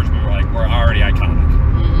games in the first movie were already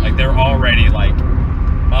iconic. Like they're already like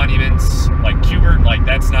monuments. Like Qbert, like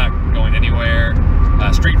that's not going anywhere.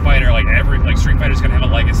 Street Fighter, Street Fighter's gonna have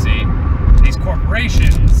a legacy. These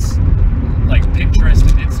corporations, like Pinterest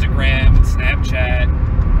and Instagram and Snapchat,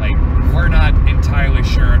 like we're not entirely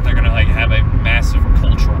sure if they're gonna like have a massive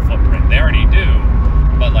cultural footprint. They already do,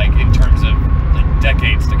 but like in terms of like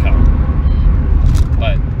decades to come.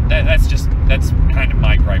 But that's kind of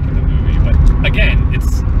my gripe with the movie. But again,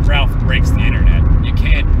 it's Ralph breaks the internet. You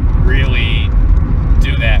can't really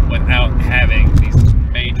do that without having these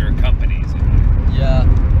major companies in it. Yeah.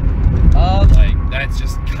 Like that's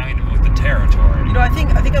just kind of with the territory. You know, I think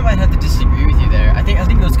I might have to disagree with you there. I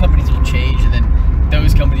think those companies will change, and then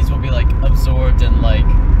those companies will be like absorbed and like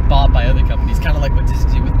bought by other companies, kind of like what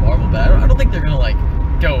Disney did with Marvel. But I don't think they're gonna like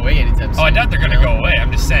go away anytime soon. Oh, I doubt they're gonna go away.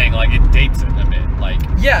 I'm just saying, like it dates it a bit. Like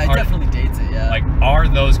yeah, it definitely dates it. Yeah. Like, are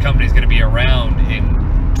those companies gonna be around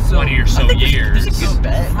in 20 or so I think years. there's a good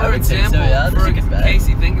bet. I For would say so, example, yeah. There's a good bet.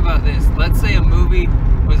 Casey, think about this. Let's say a movie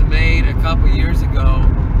was made a couple years ago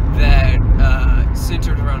that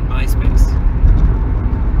centered around MySpace.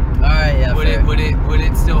 All right, yeah. Would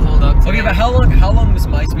it still hold up? Okay, but how long was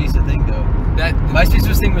MySpace a thing though? That MySpace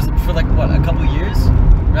was for like what, a couple years,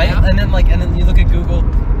 right? Yeah. And then you look at Google,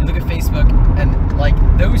 you look at Facebook, and like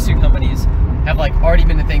those two companies have like already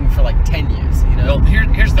been a thing for like 10 years, you know? Well,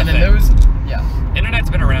 here's the and thing. then those, yeah. Internet's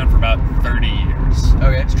been around for about 30 years.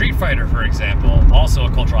 Okay. Street Fighter, for example, also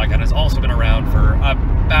a cultural icon, has also been around for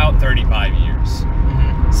about 35 years.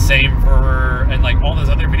 Mm-hmm. Same for, and like all those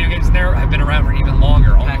other video games in there have been around for even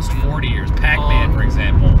longer, almost Pac-Man. 40 years. Pac-Man, Pong. for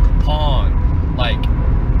example, Pong, like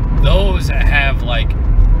those have like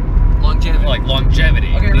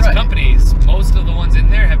longevity. Okay, These right. companies, most of the ones in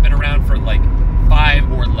there have been around for like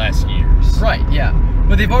 5 or less years. Right, yeah.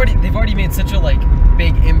 But they've already made such a like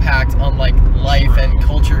big impact on like life True. and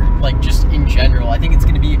culture, like just in general. I think it's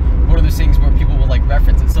gonna be one of those things where people will like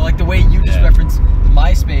reference it. So like the way you just Yeah. reference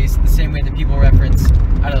MySpace, the same way that people reference,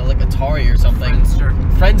 I don't know, like Atari or something.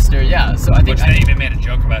 Friendster, yeah. So I think Which they even made a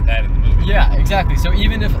joke about that in the movie. yeah, exactly. So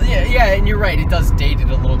even if yeah, and you're right, it does date it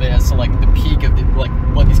a little bit as to like the peak of like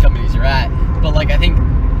what these companies are at. But like I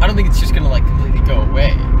don't think it's just gonna like completely go away.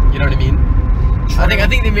 You know what I mean? I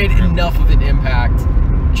think they made enough of an impact,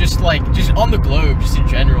 just on the globe, just in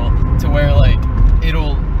general, to where like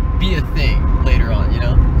it'll be a thing later on. You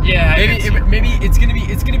know? Yeah, Maybe it's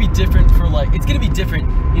gonna be different for like it's gonna be different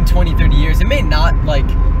in 20, 30 years. It may not like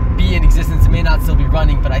be in existence. It may not still be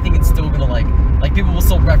running, but I think it's still gonna like people will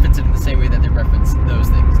still reference it in the same way that they reference those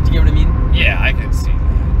things. Do you get what I mean? Yeah, I can see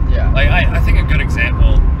that. Yeah. Like I think a good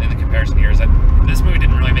example in the comparison here is that this movie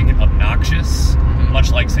didn't really make it obnoxious,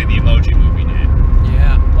 much like say the Emoji Movie did.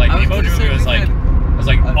 Yeah. Like I the was gonna Emoji say Movie was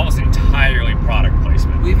like almost entirely product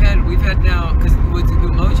placement. We've had now, because was the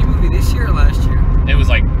Emoji Movie this year or last year? It was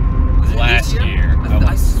like Was it last this year.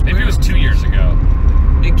 I swear Maybe it was 2 years ago.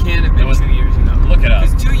 It can't have been It was- 2 years ago. Look it up.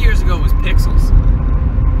 Because 2 years ago was Pixels.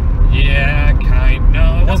 Yeah, kind.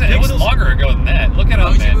 No, it No, wasn't. It was Pixels- longer ago than that. Look it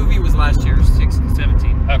up, Emoji man. Movie was last year,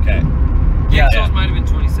 17. Okay. Yeah. Pixels might have been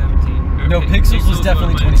 2017. Or No, Pixels was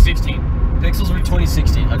definitely might have been 2016. Pixels were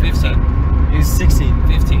 2016. 15. It was 16.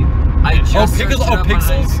 15. I just Oh, searched Pixels. it Oh, up on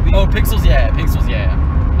Pixels. IMDb. Oh, Pixels. Yeah, Pixels. Yeah.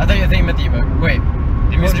 I thought you meant the emoji. Wait.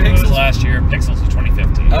 The It was Emoji Movie was Pixels? last year. Pixels was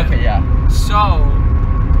 2015. Okay. Yeah. So,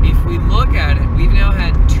 if we look at it, we've now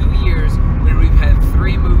had 2 years where we've had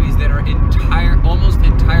 3 movies that are almost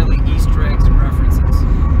entirely Easter eggs and references.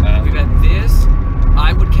 We've had this.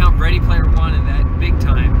 I would count Ready Player One in that big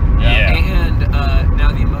time. Yeah. And now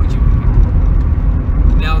the Emoji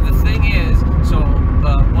Movie. Now the thing is, so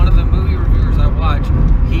one of the movie reviewers I watch,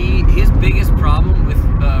 his biggest problem with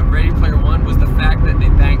Ready Player One was the fact that they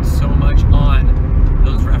banked so much on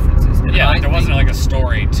those references. And Yeah, I like there wasn't think- like a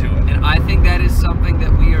story to it. and I think that is something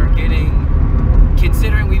that we are getting,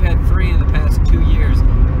 considering we've had 3 in the past 2 years,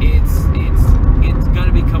 it's going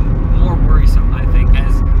to become more worrisome, I think,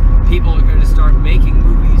 as people are going to start making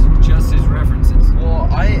movies just as references. Well,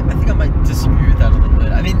 I think I might disagree with that a little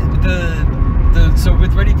bit. I mean, so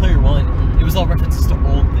with Ready Player One, it was all references to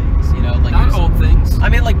old things. You know, like Not it was, old things. I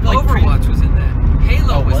mean, like Overwatch was in that.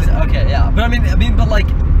 Halo Oh, was was in it? that. Okay, yeah. But but like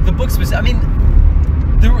the books was. I mean,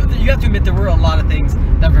 you have to admit there were a lot of things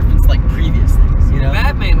that referenced like previous things. You know.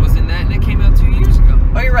 Batman was in that, and it came out 2 years ago.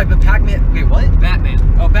 Oh, you're right. But Pac-Man. Wait, what? Batman.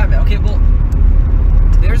 Oh, Batman. Okay, well.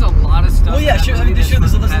 There's a lot of stuff. Well, yeah, in that sure. I movie mean, sure.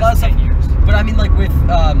 that's There's from a lot of the past stuff. 10 years. But I mean, like with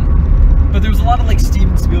but there was a lot of like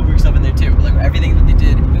Steven Spielberg stuff in there too. Like everything that they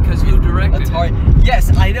did. Because who directed it? Atari.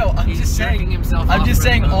 Yes, I know. I'm He's just saying. jerking himself I'm off just for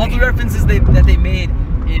the saying all the movie. references that they made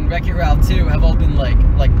in Wreck-It Ralph 2 have all been like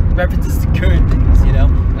references to current things, you know.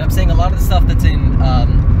 And I'm saying a lot of the stuff that's in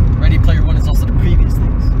Ready Player One is also the previous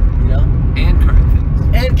things, you know. And current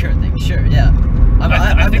things. And current things, sure, yeah.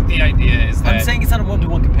 I think the idea is that I'm saying it's not a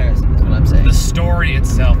one-to-one comparison. Is what I'm saying. the story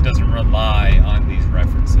itself doesn't rely on these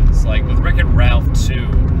references. Like with Wreck-It Ralph 2,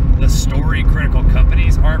 the story critical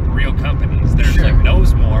companies aren't real companies. There's Sure. like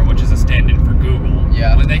Knowsmore, which is a stand-in for Google.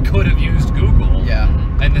 Yeah. When they could have used Google. Yeah.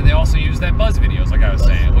 And then they also use that Buzz Videos, like I was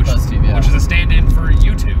saying, which BuzzFeed, yeah. which is a stand-in for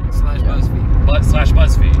YouTube. / Yeah. BuzzFeed. /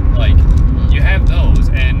 BuzzFeed. Like, you have those,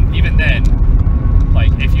 and even then,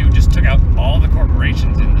 like, if you just took out all the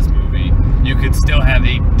corporations in this movie, you could still have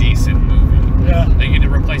a decent movie. Yeah. Like, you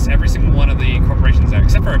could replace every single one of the corporations there,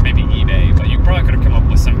 except for maybe eBay, but you probably could have come up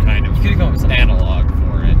with some kind of You could've come up with something. analog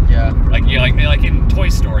for it. Yeah. Like, yeah, like in Toy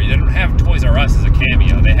Story, they don't have Toys R Us as a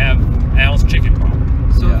cameo. They have Al's Chicken Bar.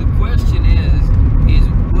 So Yeah. the question is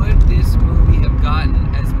would this movie have gotten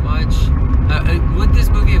as much? Would this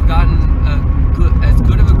movie have gotten as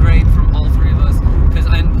good of a grade from all 3 of us? Because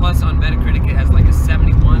I'm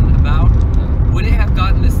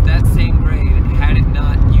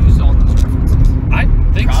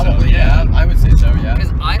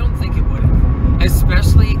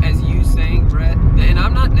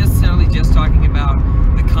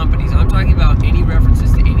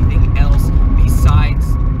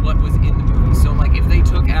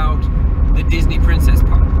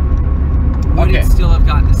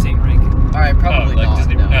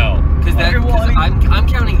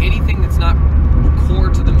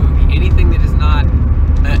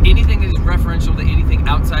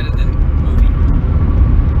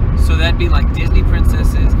that'd be like Disney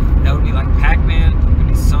princesses. That would be like Pac-Man. That'd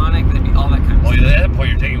be Sonic. That'd be all that kind of Well, stuff. at that point,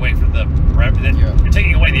 you're taking away from you're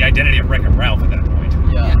taking away the identity of Wreck-It Ralph at that point.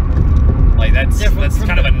 Yeah. Like that's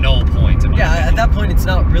kind of a null point. In my Yeah, opinion. at that point, it's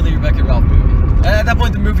not really a Wreck-It Ralph movie. At that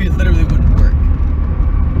point, the movie literally wouldn't work.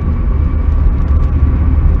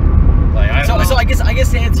 Like, So I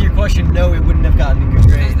guess to answer your question, no, it wouldn't have gotten a good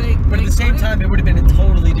grade. But at the same time, it would have been a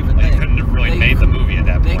totally different They thing. couldn't have really They made the movie at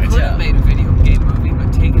that They point. could have made a video game movie,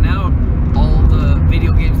 but taken out all the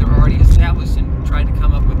video games that were already established and tried to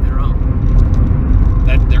come up with their own.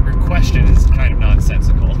 That their question is kind of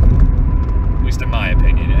nonsensical, at least in my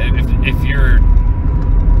opinion. If you're,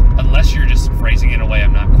 unless you're just phrasing it in a way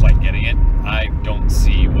I'm not quite getting it, I don't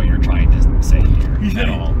see what you're trying to say here at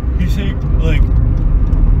all. You think, like,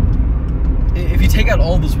 if you take out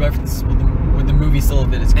all those references, would the movie still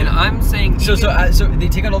have been as good? And I'm saying So they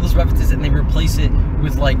take out all those references and they replace it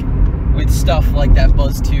with stuff like that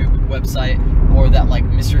BuzzTube website or that like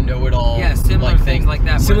Mr. Know-It-All similar things like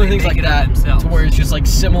that, similar where they things make like it up that, themselves. to where it's just like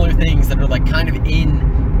similar things that are like kind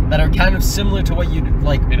of similar to what you'd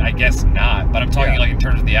like. I mean, I guess not, but I'm talking like in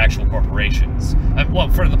terms of the actual corporations. Well,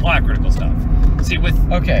 for the plot critical stuff. See, with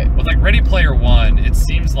like Ready Player One, it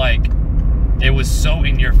seems like it was so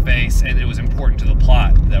in your face, and it was important to the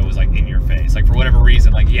plot that it was like in your face. Like for whatever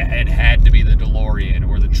reason, like it had to be the DeLorean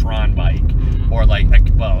or the Tron bike, or like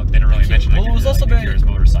well, they didn't really mention Well, it was also very Akira's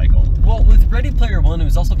motorcycle. Well, with Ready Player One, it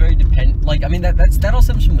was also very dependent. Like, I mean, that all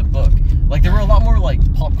stems from the book. Like, there were a lot more like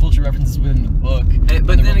pop culture references within the book.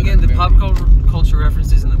 But then again, the pop culture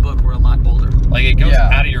references in the book were a lot bolder. Like it goes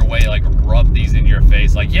out of your way, like rub these in your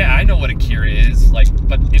face. Like, yeah, I know what Akira is. Like,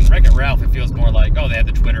 but in Wreck-It Ralph, it feels more like, oh, they had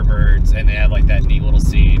the Twitter birds, and they had like that neat little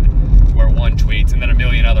scene where one tweets, and then a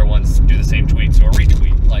million other ones do the same tweet, so a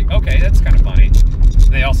retweet. Like, okay, that's kind of funny.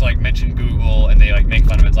 And they also like mention Google, and they like make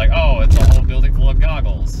fun of it. It's like, oh, it's a whole building full of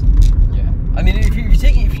goggles. Yeah. I mean, if you're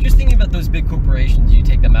just thinking about those big corporations, you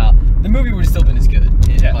take them out, the movie would have still been as good.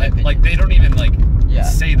 In my opinion. Like they don't even like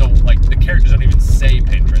say the characters don't even say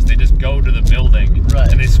Pinterest. They just go to the building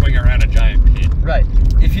and they swing around a giant pin. Right.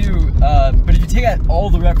 But if you take out all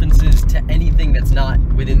the references to anything that's not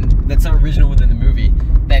original within the movie,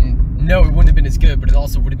 then no, it wouldn't have been as good. But it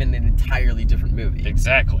also would have been an entirely different movie.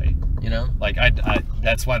 Exactly. You know. Like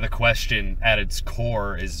that's why the question at its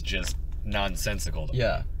core is just nonsensical to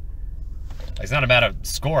me. It's not a matter of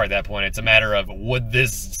score at that point. It's a matter of, would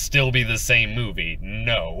this still be the same movie?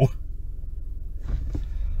 No.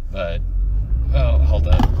 But, oh, hold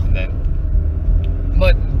up. And then,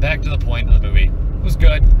 but back to the point of the movie. It was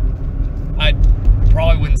good. I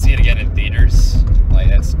probably wouldn't see it again in theaters. Like,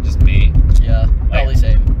 that's just me. Yeah, probably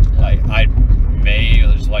same. Yeah. Like, I may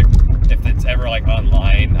just like, if it's ever like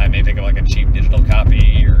online, I may pick up like a cheap digital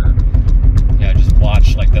copy, or just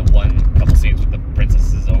watch like the couple scenes with the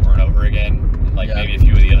princesses over and over again, and like maybe a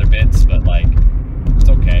few of the other bits, but like it's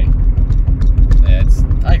okay.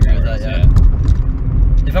 I agree with that.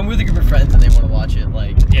 Yeah. If I'm with a group of friends and they want to watch it,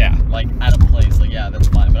 like at a place, like that's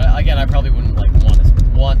fine. But again, I probably wouldn't like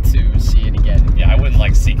want to see it again. Yeah, I wouldn't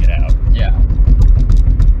like seek it out. Yeah.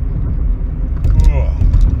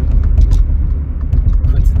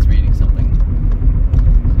 Quinton's reading something.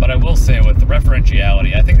 But I will say, with the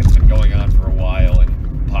referentiality, I think it's been going on for a while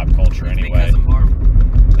in pop culture anyway. Because of Marvel.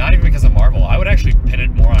 Not even because of Marvel. I would actually pin it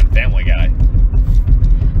more on Family Guy.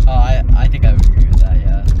 I think I would agree with that.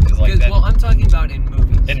 Yeah. Well, I'm talking about in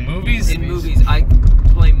movies. In movies? In movies, I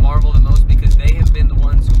blame Marvel the most because they have been the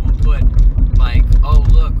ones who will put, like, oh,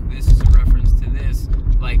 look, this is a reference to this.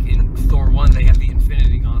 Like, in Thor 1, they have the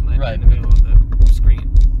Infinity Gauntlet in the middle of the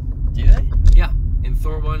screen. Do they? Yeah. In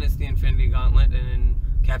Thor 1, it's the Infinity Gauntlet, and in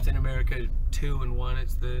Captain America 2 and 1,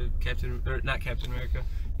 it's the not Captain America.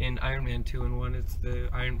 In Iron Man 2 and 1, it's the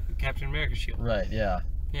Captain America shield. Right, yeah.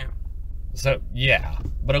 Yeah. So, yeah.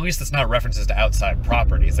 But at least it's not references to outside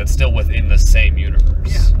properties. That's still within the same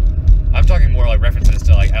universe. Yeah. I'm talking more like references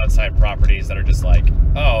to like outside properties that are just like,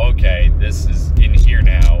 oh, okay, this is in here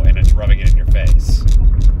now, and it's rubbing it in your face.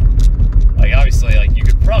 Like, obviously, like, you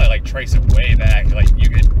could probably like trace it way back. Like,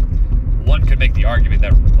 one could make the argument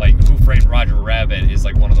that like Who Framed Roger Rabbit is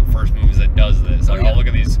like one of the first movies that does this. Like, oh, look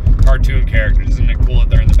at these cartoon characters. Isn't it cool that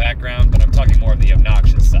they're in the background? But I'm talking more of the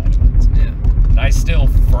obnoxious side of it. Yeah. And I still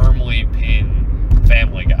firmly pin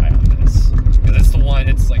Family Guy on this, because it's the one.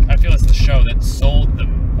 It's like, I feel it's the show that sold the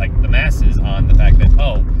masses on the fact that,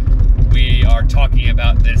 oh, we are talking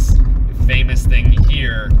about this famous thing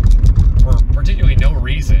here for particularly no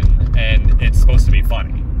reason, and it's supposed to be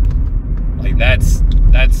funny. Like, that's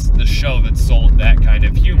the show that sold that kind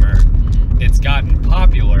of humor. It's gotten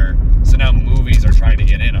popular, so now movies are trying to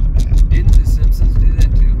get in on that. Didn't The Simpsons do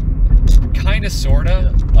that too? Kind kind of,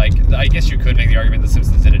 sorta. Like, I guess you could make the argument The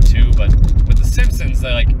Simpsons did it too, but with The Simpsons,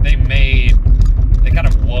 they kind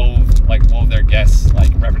of wove their guests like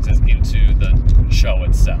references into the show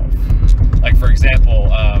itself. Like, for example,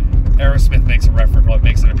 Aerosmith makes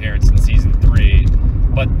an appearance in season 3,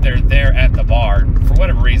 but they're there at the bar for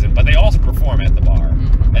whatever reason. But they also perform at the bar,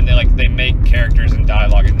 and they make characters and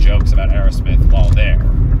dialogue and jokes about Aerosmith while there.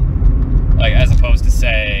 Like, as opposed to,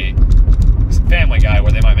 say, Family Guy,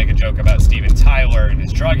 where they might make a joke about Steven Tyler and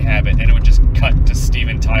his drug habit, and it would just cut to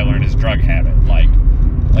Steven Tyler and his drug habit. Like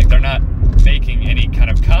they're not making any kind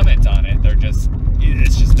of comment on it.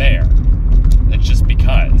 It's just there. It's just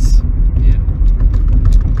because.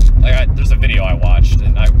 Yeah. There's a video I watched,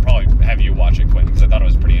 and I probably have you watch it, Quentin, because I thought it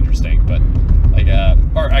was pretty interesting. But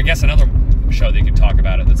or I guess another show that you could talk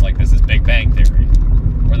about it that's like this is Big Bang Theory,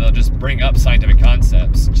 where they'll just bring up scientific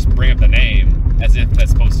concepts, just bring up the name as if that's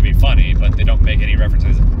supposed to be funny, but they don't make any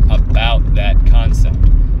references about that concept.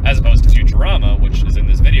 As opposed to Futurama, which is in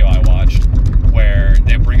this video I watched, where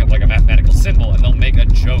they bring up like a mathematical symbol and they'll make a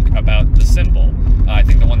joke about the symbol. I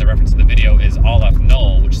think the one they referenced in the video is Aleph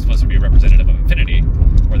Null, which is supposed to be a representative of infinity,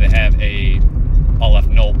 where they have a Aleph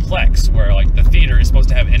Null Plex, where like the theater is supposed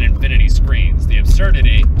to have an infinity screens. The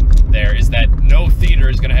absurdity there is that no theater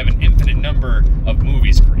is going to have an infinite number of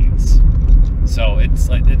movie screens. So it's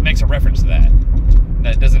like it makes a reference to that.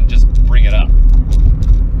 That doesn't just bring it up.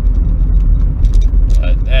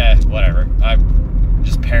 Whatever. I'm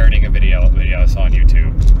just parroting a video I saw on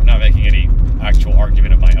YouTube. I'm not making any actual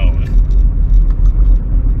argument of my own.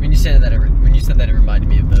 When you said that, it reminded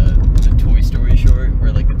me of the Toy Story short,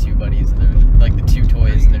 where like the two buddies and they're like the two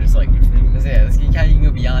toys, and they're just like, yeah, this guy can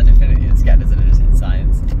go beyond infinity. This guy doesn't understand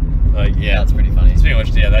science. Yeah, that's pretty funny. Speaking of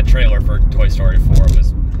which, yeah, that trailer for Toy Story 4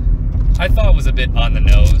 I thought was a bit on the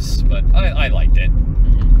nose, but I liked it.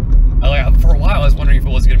 For a while, I was wondering if it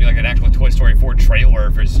was going to be like an actual Toy Story 4 trailer, or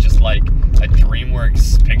if it's just like a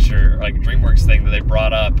DreamWorks picture, like a DreamWorks thing that they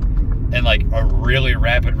brought up, and like a really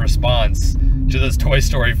rapid response to this Toy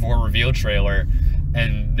Story 4 reveal trailer,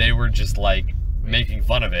 and they were just like making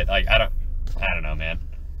fun of it. Like I don't know, man.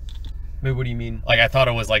 Wait, what do you mean? Like I thought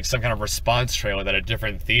it was like some kind of response trailer that a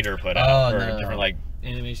different theater put out, or a different like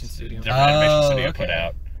animation studio put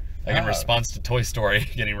out, like in response to Toy Story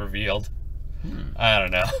getting revealed. I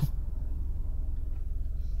don't know.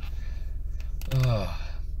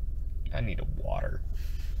 I need a water.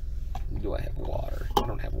 Do I have water? I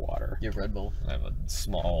don't have water. You have Red Bull. I have a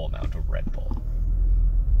small amount of Red Bull.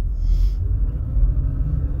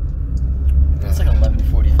 It's like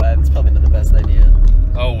 11:45. It's probably not the best idea.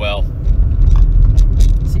 Oh well.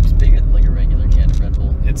 It seems bigger than like a regular can of Red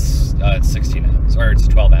Bull. It's 16 ounce, or it's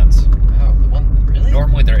 12 ounce. Oh, the one really?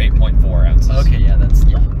 Normally they're 8.4 ounces. Okay, yeah,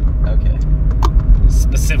 okay.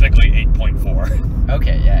 Specifically 8.4.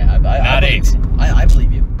 Okay, yeah, not 8. I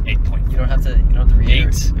believe you. 8.4. You don't have to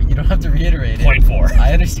reiterate. 8. You don't have to reiterate it. 0.4.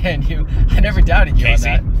 I understand you. I never doubted you Casey,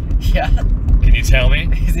 on that. Yeah. Can you tell me?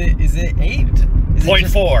 Is it 8? Is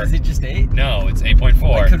 0.4. Is it just 8? No, it's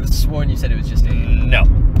 8.4. I could have sworn you said it was just 8. No.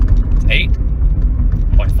 It's 8.4.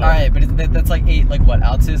 Alright, but that's like 8, like what,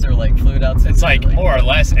 ounces or like fluid ounces? It's like more or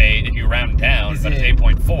less 8 if you round down, but it's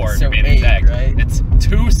 8.4 so to be 8, exact. Right? It's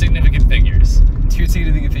 2 significant figures. 2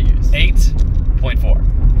 significant figures.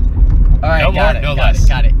 8.4. Alright, no got more, it, no got less. it,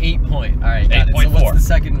 got it. 8 point. Alright, got it. So what's the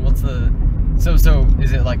second, so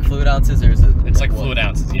is it like fluid ounces or is it? It's like fluid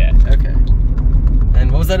ounces, yeah. Okay.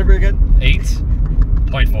 And what was that number again?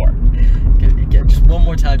 8.4. Get just one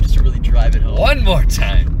more time just to really drive it home. One more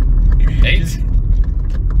time. 8.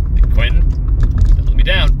 Quentin, let me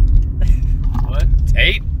down. What? It's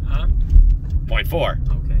 8. Huh? 0.4.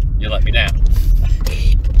 Okay. You let me down.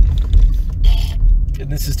 And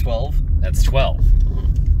this is 12? That's 12.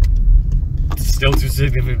 Still 2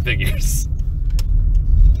 significant figures.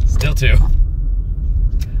 Still 2.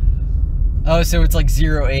 Oh, so it's like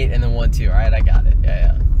 0, 8, and then 1, 2. Alright, I got it.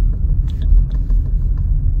 Yeah.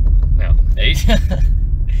 No. 8.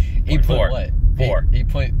 8 4. What? 4.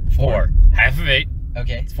 8.4. Half of 8.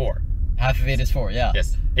 Okay. It's 4. Half of 8 is 4, yeah.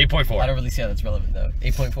 Yes. 8.4. I don't really see how that's relevant though.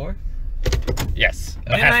 8.4? Yes.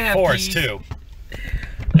 But And I half have 4 is these. 2.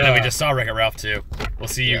 And then we just saw Wreck-It Ralph 2. We'll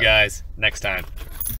see you guys next time.